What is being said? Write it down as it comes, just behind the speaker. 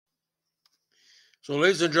So,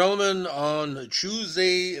 ladies and gentlemen, on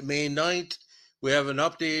Tuesday, May 9th, we have an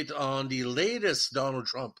update on the latest Donald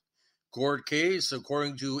Trump court case.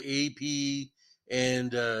 According to AP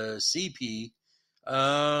and CP,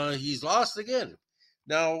 he's lost again.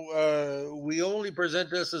 Now, we only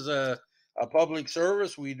present this as a public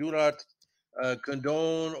service. We do not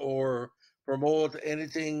condone or promote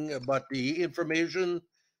anything but the information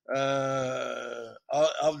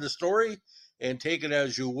of the story, and take it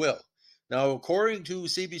as you will. Now, according to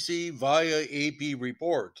CBC via AP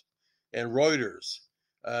report and Reuters,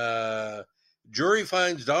 jury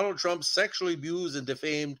finds Donald Trump sexually abused and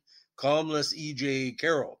defamed columnist E.J.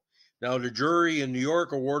 Carroll. Now, the jury in New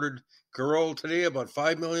York awarded Carroll today about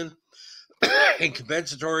 $5 million in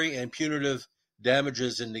compensatory and punitive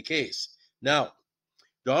damages in the case. Now,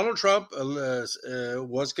 Donald Trump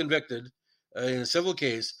was convicted in a civil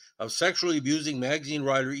case of sexually abusing magazine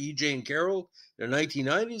writer E. Jane Carroll in the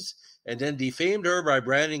 1990s and then defamed her by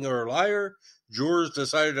branding her a liar. Jurors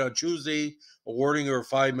decided on Tuesday awarding her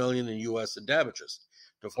 $5 million in U.S. in damages.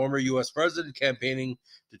 The former U.S. president, campaigning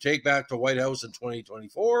to take back the White House in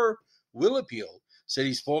 2024, will appeal, said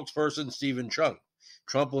his spokesperson Stephen Chung.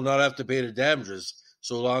 Trump will not have to pay the damages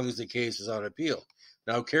so long as the case is on appeal.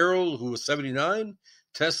 Now, Carroll, who was 79,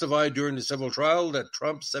 testified during the civil trial that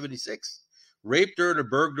Trump, 76, raped her in a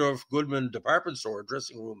Bergdorf Goodman department store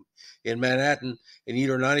dressing room in Manhattan in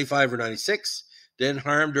either 95 or 96, then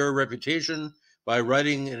harmed her reputation by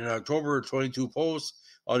writing in an October 22 post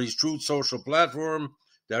on his Truth Social platform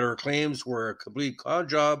that her claims were a complete con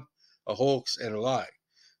job, a hoax, and a lie.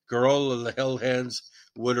 Carroll held hands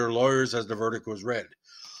with her lawyers as the verdict was read.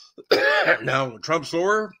 Now, Trump's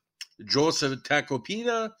lawyer, Joseph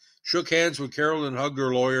Tacopina, shook hands with Carroll and hugged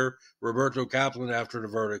her lawyer, Roberto Kaplan, after the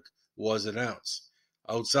verdict was announced.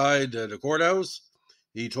 Outside the courthouse,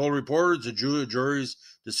 he told reporters the jury's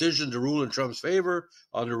decision to rule in Trump's favor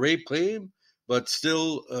on the rape claim, but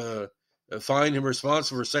still find him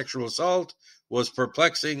responsible for sexual assault, was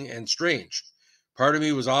perplexing and strange. Part of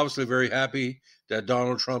me was obviously very happy that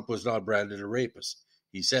Donald Trump was not branded a rapist,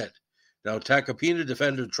 he said. Now, Tacopina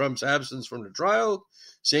defended Trump's absence from the trial,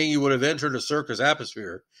 saying he would have entered a circus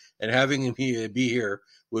atmosphere, and having him be here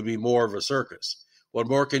would be more of a circus. What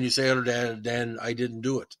more can you say other than I didn't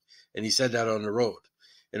do it? And he said that on the road.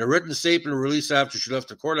 In a written statement released after she left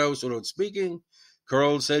the courthouse without speaking,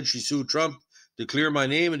 Carroll said she sued Trump to clear my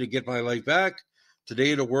name and to get my life back.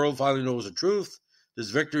 Today, the world finally knows the truth.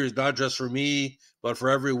 This victory is not just for me, but for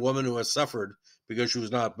every woman who has suffered because she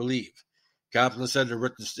was not believed. Kaplan said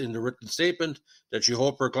in the written statement that she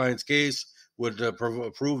hoped her client's case would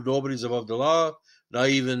prove nobody's above the law, not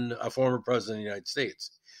even a former president of the United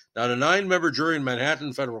States. Now, the 9-member jury in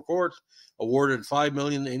Manhattan federal court awarded $5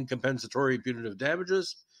 million in compensatory punitive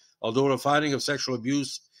damages. Although the finding of sexual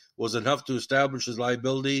abuse was enough to establish his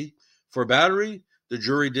liability for battery, the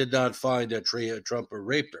jury did not find that Trump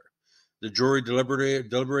raped her. The jury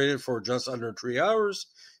deliberated for just under 3 hours.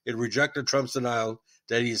 It rejected Trump's denial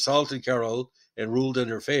that he assaulted Carroll and ruled in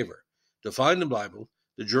her favor. To find him liable,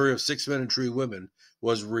 the jury of 6 men and 3 women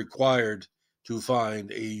was required to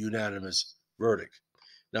find a unanimous verdict.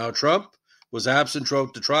 Now, Trump was absent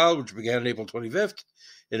throughout the trial, which began on April 25th.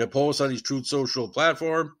 In a post on his Truth Social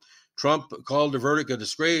platform, Trump called the verdict a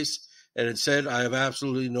disgrace, and it said, I have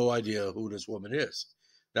absolutely no idea who this woman is.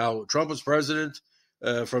 Now, Trump was president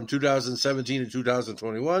from 2017 to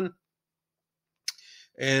 2021,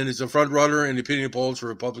 and is a front-runner in the opinion polls for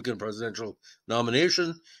Republican presidential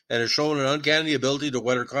nomination, and has shown an uncanny ability to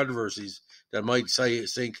weather controversies that might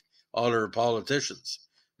sink other politicians.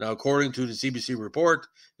 Now, according to the CBC report,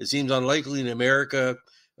 it seems unlikely in America,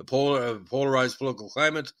 a polarized political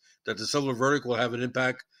climate, that the civil verdict will have an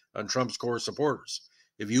impact on Trump's core supporters.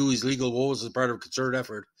 It views his legal woes as part of a concerted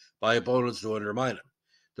effort by opponents to undermine him.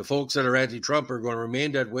 The folks that are anti-Trump are going to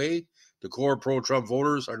remain that way. The core pro-Trump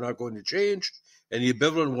voters are not going to change. And the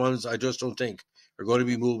ambivalent ones, I just don't think, are going to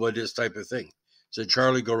be moved by this type of thing, said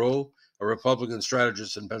Charlie Garreau, a Republican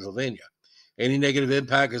strategist in Pennsylvania. Any negative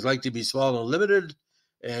impact is likely to be small and limited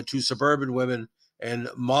to suburban women and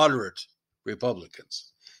moderate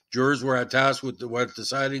Republicans. Jurors were tasked with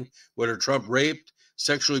deciding whether Trump raped,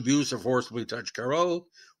 sexually abused, or forcibly touched Carroll,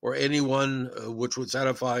 or anyone which would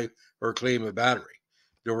satisfy her claim of battery.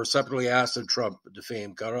 They were separately asked if Trump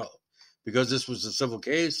defamed Carroll. Because this was a civil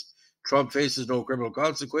case, Trump faces no criminal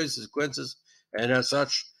consequences, and as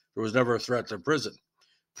such, there was never a threat to prison.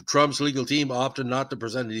 Trump's legal team opted not to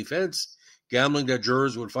present a defense, gambling that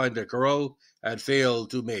jurors would find that Carroll had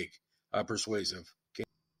failed to make a persuasive case.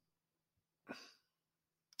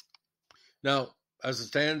 Now, as it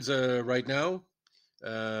stands right now,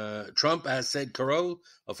 Trump has said Carroll,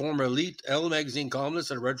 a former elite Elle magazine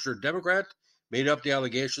columnist and a registered Democrat, made up the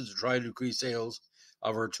allegations to try to increase sales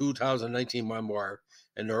of her 2019 memoir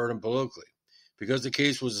and to hurt him politically. Because the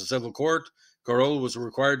case was in civil court, Carroll was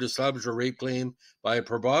required to establish a rape claim by a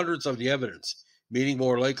preponderance of the evidence, meaning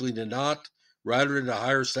more likely than not, rather than a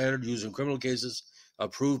higher standard used in criminal cases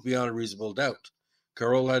of proof beyond a reasonable doubt.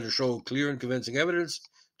 Carroll had to show clear and convincing evidence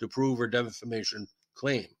to prove her defamation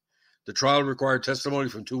claim. The trial required testimony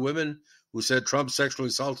from two women who said Trump sexually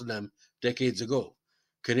assaulted them decades ago.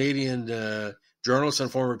 Canadian journalist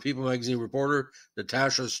and former People magazine reporter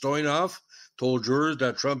Natasha Stoynoff told jurors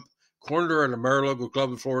that Trump cornered her at a Mar-a-Lago club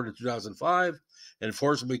in Florida in 2005 and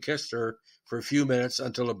forcibly kissed her for a few minutes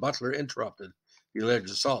until a butler interrupted the alleged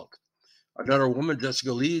assault. Another woman,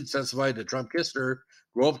 Jessica Lee, testified that Trump kissed her,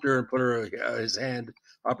 groped her, and put his hand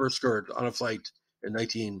up her skirt on a flight in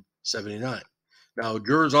 1979. Now,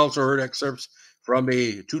 jurors also heard excerpts from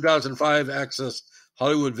a 2005 Access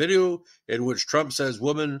Hollywood video in which Trump says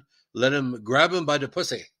women let him grab him by the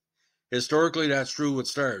pussy. Historically, that's true with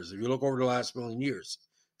stars. If you look over the last million years,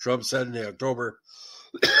 Trump said in the October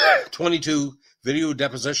 22 video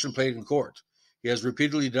deposition played in court. He has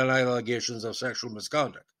repeatedly denied allegations of sexual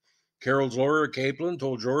misconduct. Carroll's lawyer, Kaplan,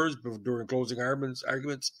 told jurors during closing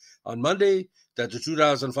arguments on Monday that the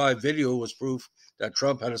 2005 video was proof that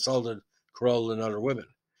Trump had assaulted Carroll and other women.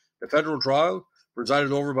 The federal trial,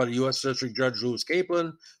 presided over by the U.S. District Judge Louis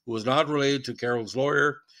Kaplan, who was not related to Carroll's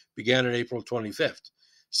lawyer, began on April 25th.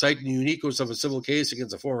 Citing the uniqueness of a civil case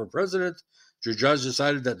against a former president, the judge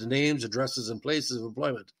decided that the names, addresses, and places of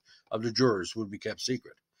employment of the jurors would be kept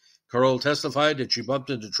secret. Carroll testified that she bumped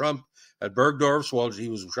into Trump at Bergdorf's while he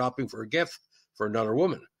was shopping for a gift for another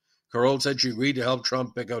woman. Carroll said she agreed to help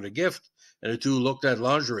Trump pick out a gift, and the two looked at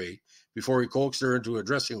lingerie before he coaxed her into a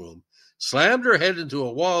dressing room, slammed her head into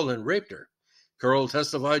a wall, and raped her. Carroll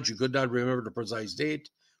testified she could not remember the precise date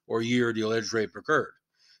or year the alleged rape occurred.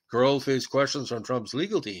 Carroll faced questions from Trump's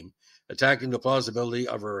legal team, attacking the plausibility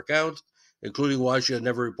of her account, including why she had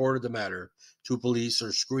never reported the matter to police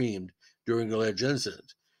or screamed during the alleged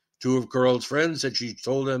incident. Two of Carroll's friends said she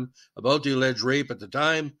told them about the alleged rape at the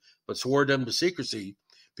time, but swore them to secrecy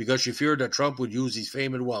because she feared that Trump would use his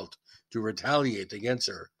fame and wealth to retaliate against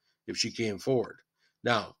her if she came forward.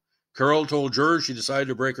 Now, Carroll told jurors she decided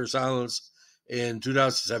to break her silence in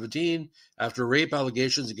 2017 after rape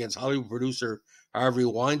allegations against Hollywood producer Harvey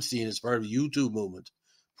Weinstein as part of the YouTube movement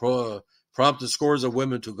prompted scores of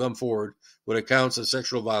women to come forward with accounts of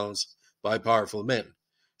sexual violence by powerful men.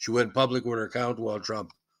 She went public with her account while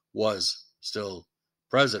Trump was still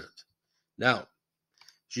president. Now,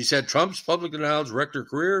 she said Trump's public denials wrecked her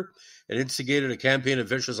career and instigated a campaign of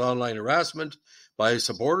vicious online harassment by his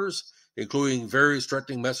supporters, including various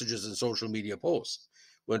threatening messages and social media posts.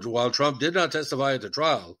 While Trump did not testify at the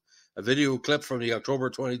trial, a video clip from the October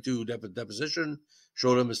 22 deposition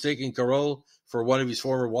showed him mistaking Carroll for one of his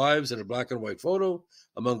former wives in a black and white photo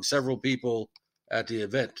among several people at the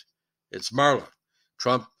event. It's Marla,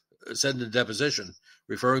 Trump said in the deposition,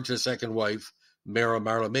 referring to his second wife,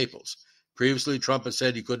 Marla Maples. Previously, Trump had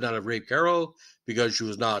said he could not have raped Carroll because she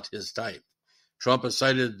was not his type. Trump has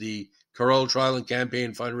cited the Carroll trial and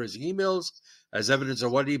campaign fundraising emails as evidence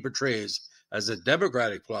of what he portrays as a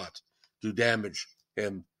Democratic plot to damage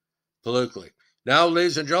him politically. Now,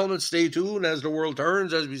 ladies and gentlemen, stay tuned as the world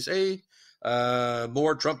turns, as we say.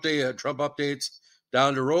 More Trump updates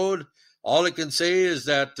down the road. All I can say is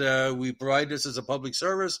that we provide this as a public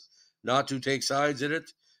service, not to take sides in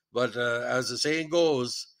it. But as the saying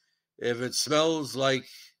goes, if it smells like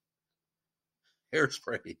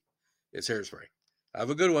hairspray, it's hairspray. Have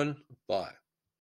a good one. Bye.